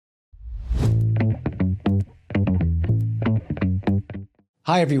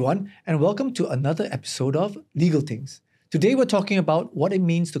Hi, everyone, and welcome to another episode of Legal Things. Today, we're talking about what it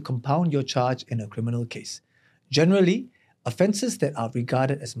means to compound your charge in a criminal case. Generally, offences that are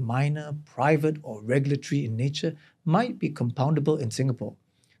regarded as minor, private, or regulatory in nature might be compoundable in Singapore.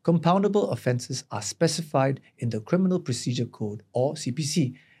 Compoundable offences are specified in the Criminal Procedure Code or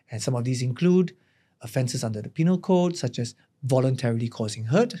CPC, and some of these include offences under the Penal Code, such as voluntarily causing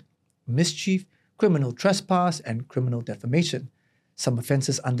hurt, mischief, criminal trespass, and criminal defamation. Some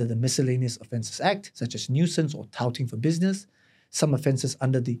offences under the Miscellaneous Offences Act, such as nuisance or touting for business. Some offences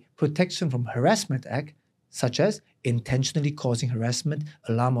under the Protection from Harassment Act, such as intentionally causing harassment,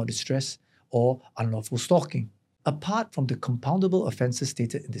 alarm or distress, or unlawful stalking. Apart from the compoundable offences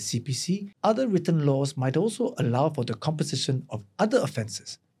stated in the CPC, other written laws might also allow for the composition of other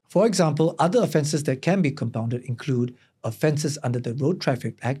offences. For example, other offences that can be compounded include offences under the Road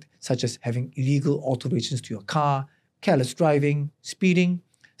Traffic Act, such as having illegal alterations to your car, careless driving, speeding,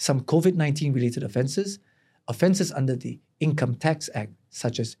 some COVID 19 related offences, offences under the Income Tax Act,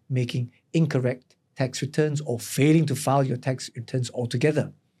 such as making incorrect tax returns or failing to file your tax returns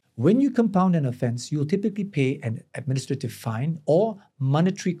altogether. When you compound an offence, you'll typically pay an administrative fine or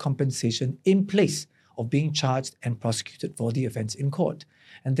monetary compensation in place of being charged and prosecuted for the offence in court.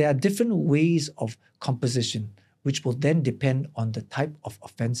 And there are different ways of composition, which will then depend on the type of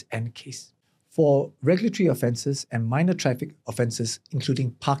offence and case. For regulatory offences and minor traffic offences,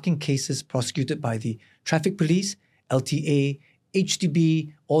 including parking cases prosecuted by the Traffic Police, LTA,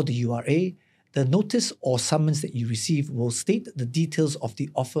 HDB, or the URA, the notice or summons that you receive will state the details of the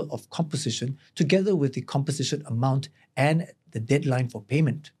offer of composition together with the composition amount and the deadline for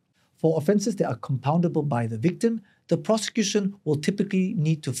payment. For offences that are compoundable by the victim, the prosecution will typically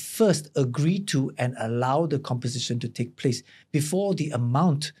need to first agree to and allow the composition to take place before the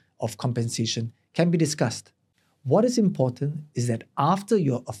amount of compensation can be discussed. What is important is that after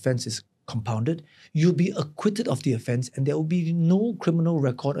your offence is compounded, you'll be acquitted of the offence and there will be no criminal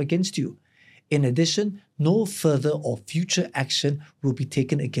record against you. In addition, no further or future action will be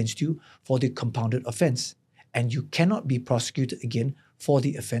taken against you for the compounded offence, and you cannot be prosecuted again for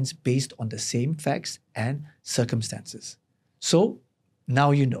the offence based on the same facts and circumstances. So,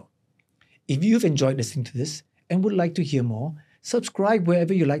 now you know. If you've enjoyed listening to this and would like to hear more, subscribe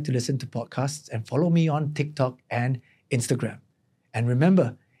wherever you like to listen to podcasts and follow me on TikTok and Instagram. And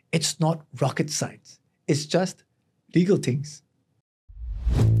remember, it's not rocket science. It's just legal things.